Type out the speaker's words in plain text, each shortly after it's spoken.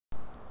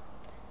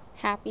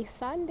Happy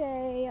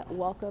Sunday!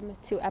 Welcome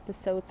to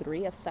episode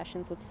 3 of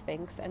Sessions with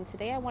Sphinx. And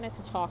today I wanted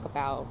to talk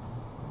about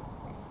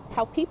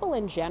how people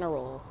in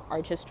general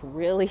are just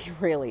really,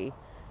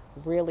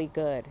 really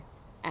good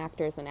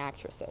actors and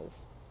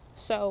actresses.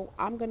 So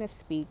I'm going to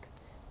speak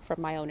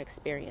from my own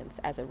experience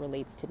as it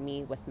relates to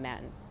me with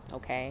men,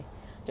 okay?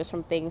 Just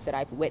from things that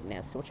I've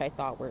witnessed, which I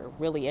thought were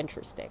really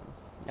interesting,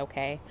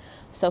 okay?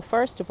 So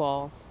first of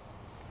all,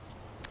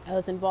 I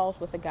was involved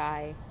with a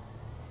guy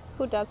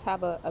who does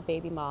have a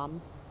baby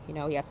mom. You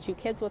know, he has 2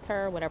 kids with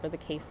her, whatever the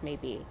case may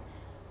be.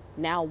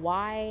 Now,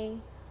 why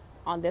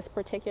on this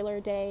particular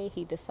day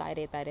he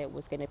decided that it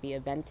was going to be a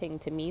venting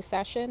to me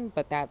session,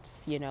 but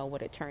that's,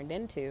 what it turned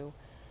into.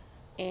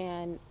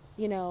 And,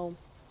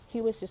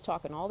 he was just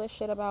talking all this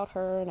shit about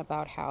her and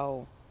about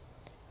how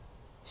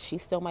she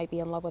still might be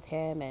in love with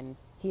him and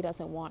he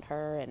doesn't want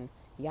her and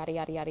yada,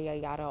 yada, yada, yada,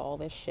 yada, all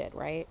this shit,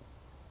 right?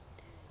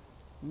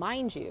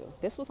 Mind you,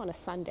 this was on a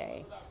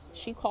Sunday.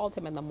 She called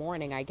him in the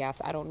morning, I guess.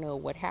 I don't know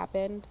what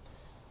happened.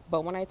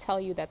 But when I tell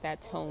you that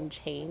that tone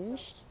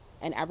changed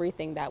and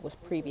everything that was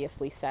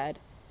previously said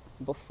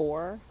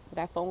before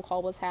that phone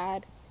call was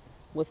had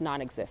was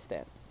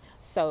non-existent.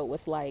 So it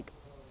was like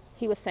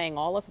he was saying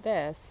all of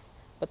this,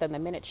 but then the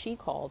minute she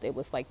called, it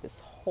was like this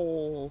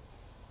whole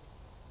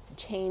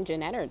change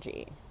in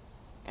energy.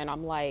 And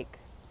I'm like,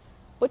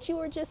 but you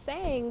were just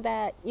saying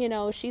that,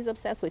 she's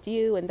obsessed with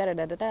you and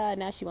da-da-da-da-da.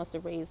 Now she wants to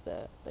raise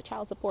the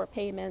child support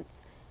payments.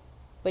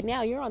 But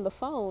now you're on the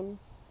phone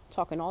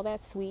talking all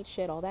that sweet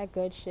shit, all that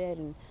good shit,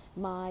 and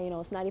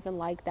it's not even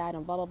like that,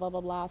 and blah, blah, blah, blah,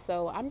 blah.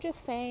 So I'm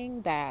just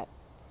saying that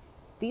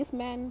these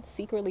men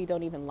secretly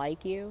don't even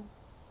like you,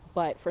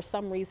 but for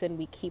some reason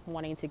we keep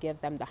wanting to give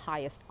them the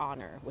highest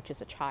honor, which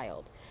is a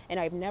child. And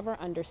I've never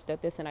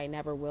understood this, and I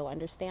never will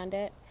understand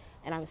it.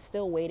 And I'm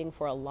still waiting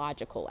for a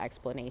logical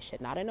explanation,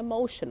 not an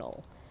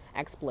emotional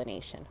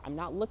explanation. I'm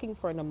not looking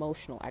for an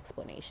emotional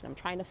explanation. I'm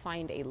trying to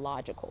find a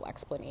logical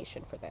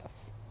explanation for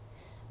this.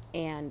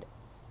 And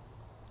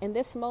in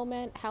this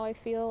moment, how I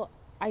feel,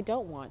 I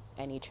don't want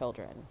any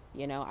children.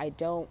 I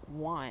don't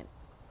want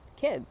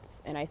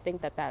kids. And I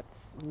think that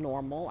that's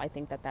normal. I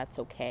think that that's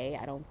okay.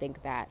 I don't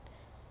think that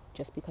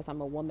just because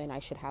I'm a woman, I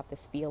should have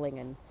this feeling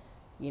and,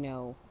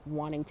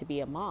 wanting to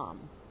be a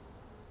mom.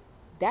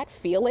 That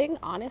feeling,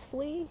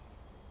 honestly,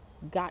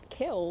 got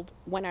killed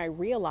when I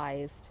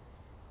realized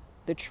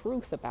the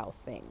truth about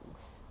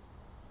things.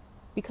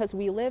 Because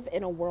we live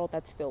in a world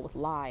that's filled with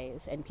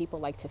lies and people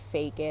like to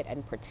fake it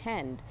and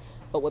pretend.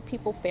 But what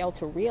people fail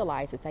to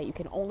realize is that you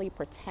can only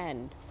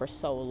pretend for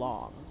so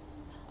long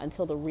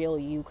until the real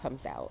you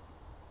comes out.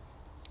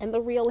 And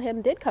the real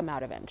him did come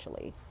out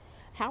eventually.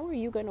 How are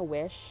you going to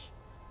wish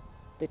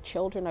the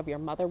children of your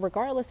mother,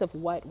 regardless of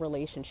what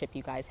relationship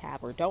you guys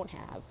have or don't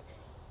have,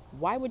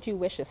 why would you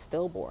wish a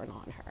stillborn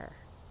on her?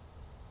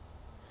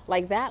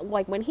 Like that,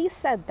 like when he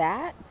said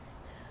that,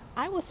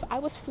 I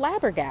was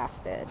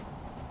flabbergasted.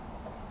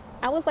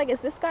 I was like, is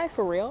this guy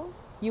for real?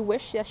 You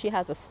wish that she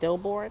has a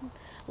stillborn?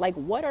 Like,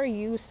 what are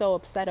you so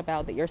upset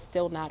about that you're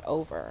still not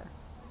over?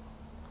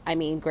 I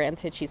mean,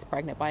 granted, she's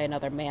pregnant by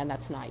another man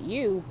that's not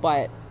you,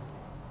 but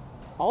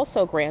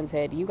also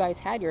granted, you guys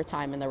had your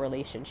time in the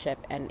relationship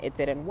and it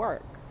didn't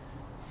work.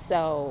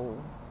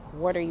 So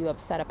what are you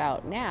upset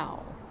about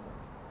now?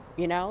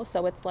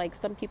 So it's like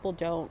some people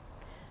don't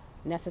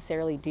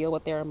necessarily deal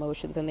with their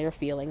emotions and their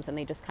feelings, and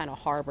they just kind of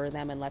harbor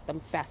them and let them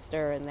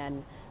fester, and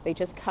then they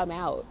just come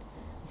out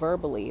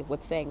verbally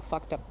with saying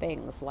fucked up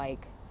things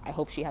like, I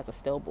hope she has a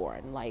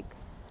stillborn. Like,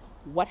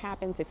 what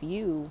happens if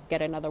you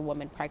get another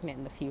woman pregnant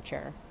in the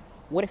future?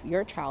 What if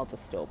your child's a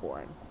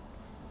stillborn?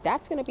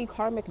 That's going to be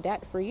karmic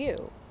debt for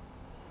you.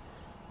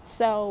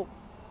 So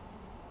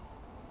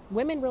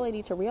women really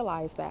need to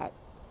realize that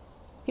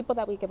people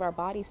that we give our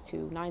bodies to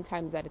 9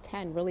 times out of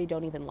 10 really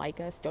don't even like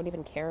us, don't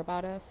even care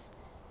about us,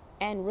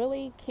 and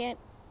really can't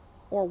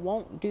or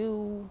won't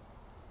do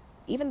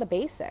even the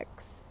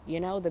basics.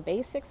 The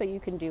basics that you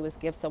can do is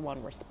give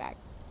someone respect.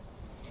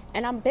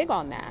 And I'm big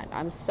on that.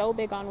 I'm so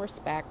big on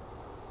respect.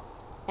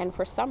 And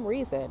for some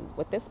reason,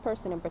 with this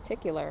person in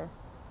particular,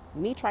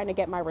 me trying to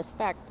get my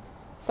respect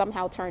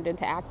somehow turned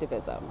into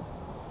activism.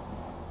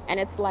 And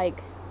it's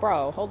like,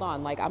 bro, hold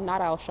on. Like, I'm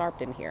not Al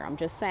Sharpton here. I'm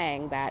just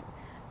saying that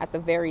at the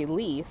very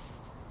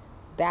least,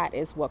 that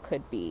is what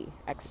could be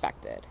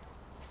expected.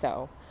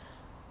 So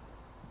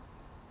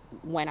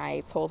when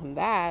I told him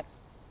that,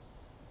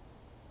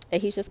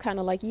 and he's just kind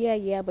of like,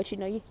 yeah, but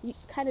you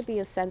kind of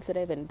being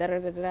sensitive and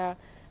da-da-da-da.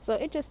 So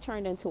it just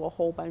turned into a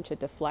whole bunch of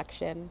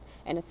deflection.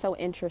 And it's so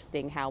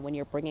interesting how when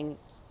you're bringing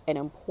an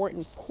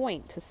important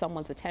point to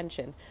someone's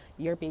attention,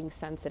 you're being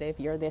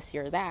sensitive, you're this,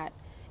 you're that,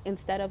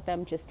 instead of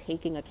them just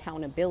taking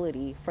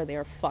accountability for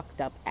their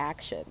fucked up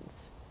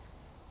actions,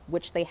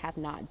 which they have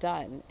not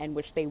done and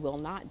which they will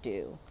not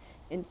do.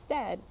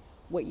 Instead,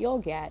 what you'll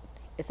get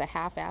is a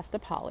half-assed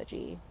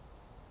apology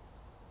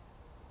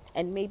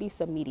and maybe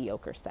some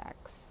mediocre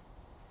sex.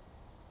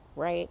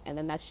 Right? And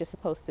then that's just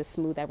supposed to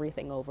smooth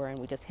everything over and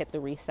we just hit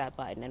the reset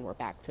button and we're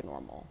back to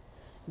normal.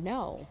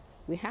 No,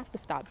 we have to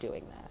stop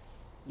doing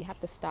this. You have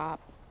to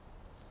stop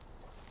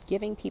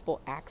giving people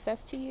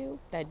access to you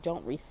that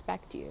don't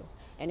respect you.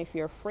 And if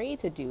you're afraid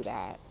to do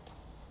that,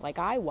 like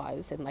I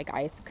was, and like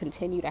I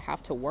continue to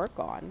have to work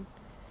on,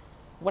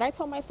 what I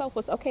told myself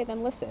was, okay,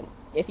 then listen,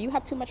 if you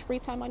have too much free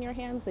time on your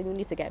hands, then you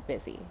need to get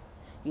busy.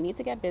 You need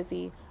to get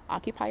busy,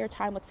 occupy your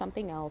time with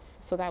something else,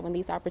 so that when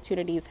these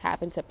opportunities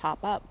happen to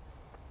pop up,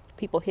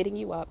 people hitting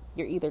you up,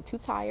 you're either too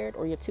tired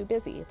or you're too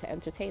busy to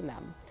entertain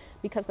them.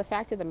 Because the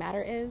fact of the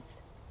matter is,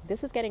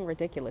 this is getting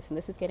ridiculous, and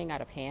this is getting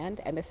out of hand,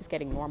 and this is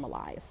getting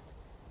normalized.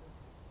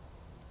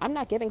 I'm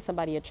not giving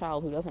somebody a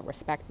child who doesn't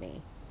respect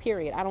me,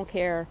 period. I don't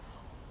care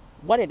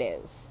what it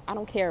is. I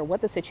don't care what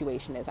the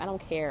situation is. I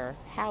don't care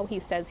how he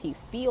says he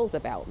feels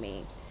about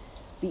me.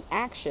 The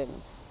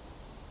actions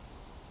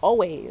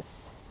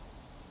always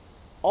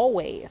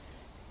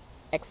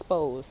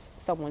expose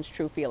someone's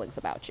true feelings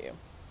about you.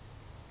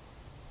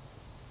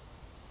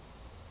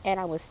 And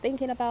I was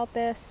thinking about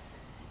this,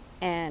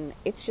 and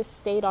it's just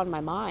stayed on my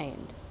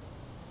mind.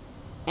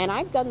 And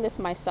I've done this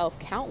myself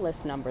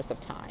countless numbers of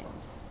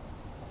times.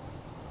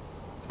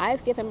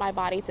 I've given my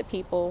body to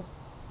people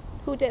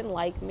who didn't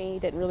like me,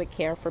 didn't really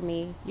care for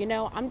me. You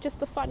know, I'm just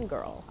the fun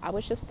girl. I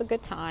was just the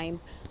good time.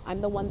 I'm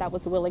the one that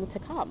was willing to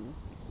come.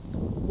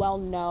 Well,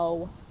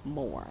 no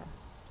more.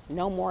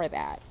 No more of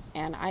that.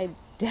 And I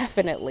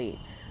definitely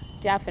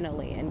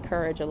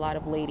encourage a lot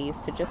of ladies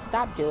to just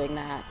stop doing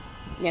that.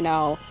 You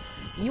know,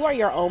 you are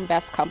your own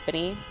best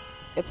company.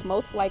 It's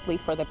most likely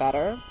for the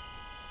better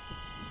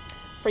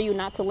for you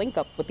not to link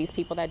up with these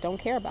people that don't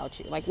care about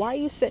you. Like, why are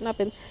you sitting up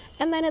and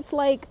then it's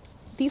like,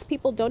 these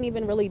people don't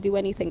even really do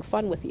anything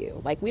fun with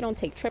you. Like, we don't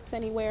take trips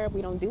anywhere.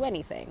 We don't do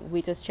anything.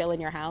 We just chill in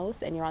your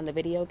house and you're on the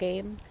video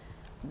game.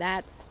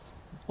 That's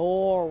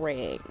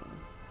boring.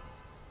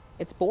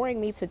 It's boring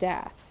me to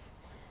death.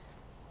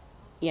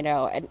 You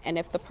know, and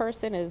if the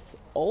person is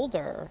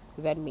older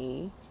than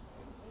me,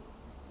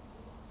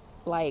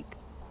 like,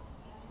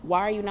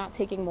 why are you not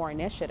taking more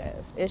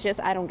initiative? It's just,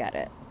 I don't get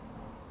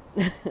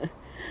it.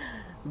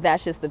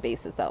 That's just the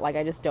basis of, like,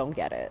 I just don't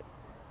get it.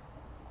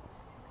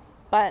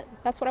 But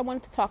that's what I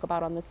wanted to talk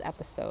about on this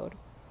episode.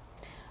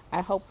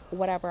 I hope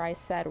whatever I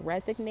said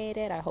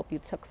resonated. I hope you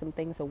took some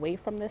things away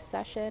from this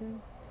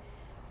session.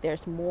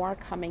 There's more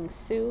coming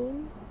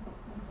soon.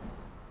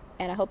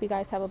 And I hope you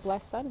guys have a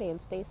blessed Sunday and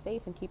stay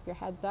safe and keep your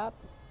heads up,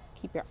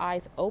 keep your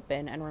eyes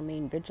open and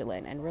remain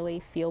vigilant and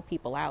really feel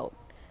people out.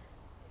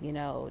 You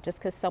know, just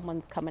because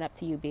someone's coming up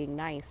to you being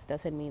nice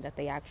doesn't mean that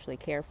they actually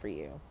care for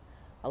you.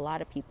 A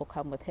lot of people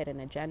come with hidden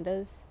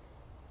agendas,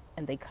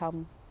 and they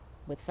come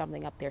with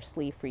something up their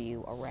sleeve for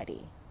you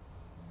already.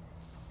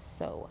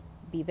 So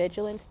be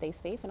vigilant, stay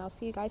safe, and I'll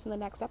see you guys in the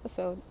next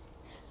episode.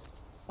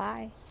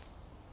 Bye.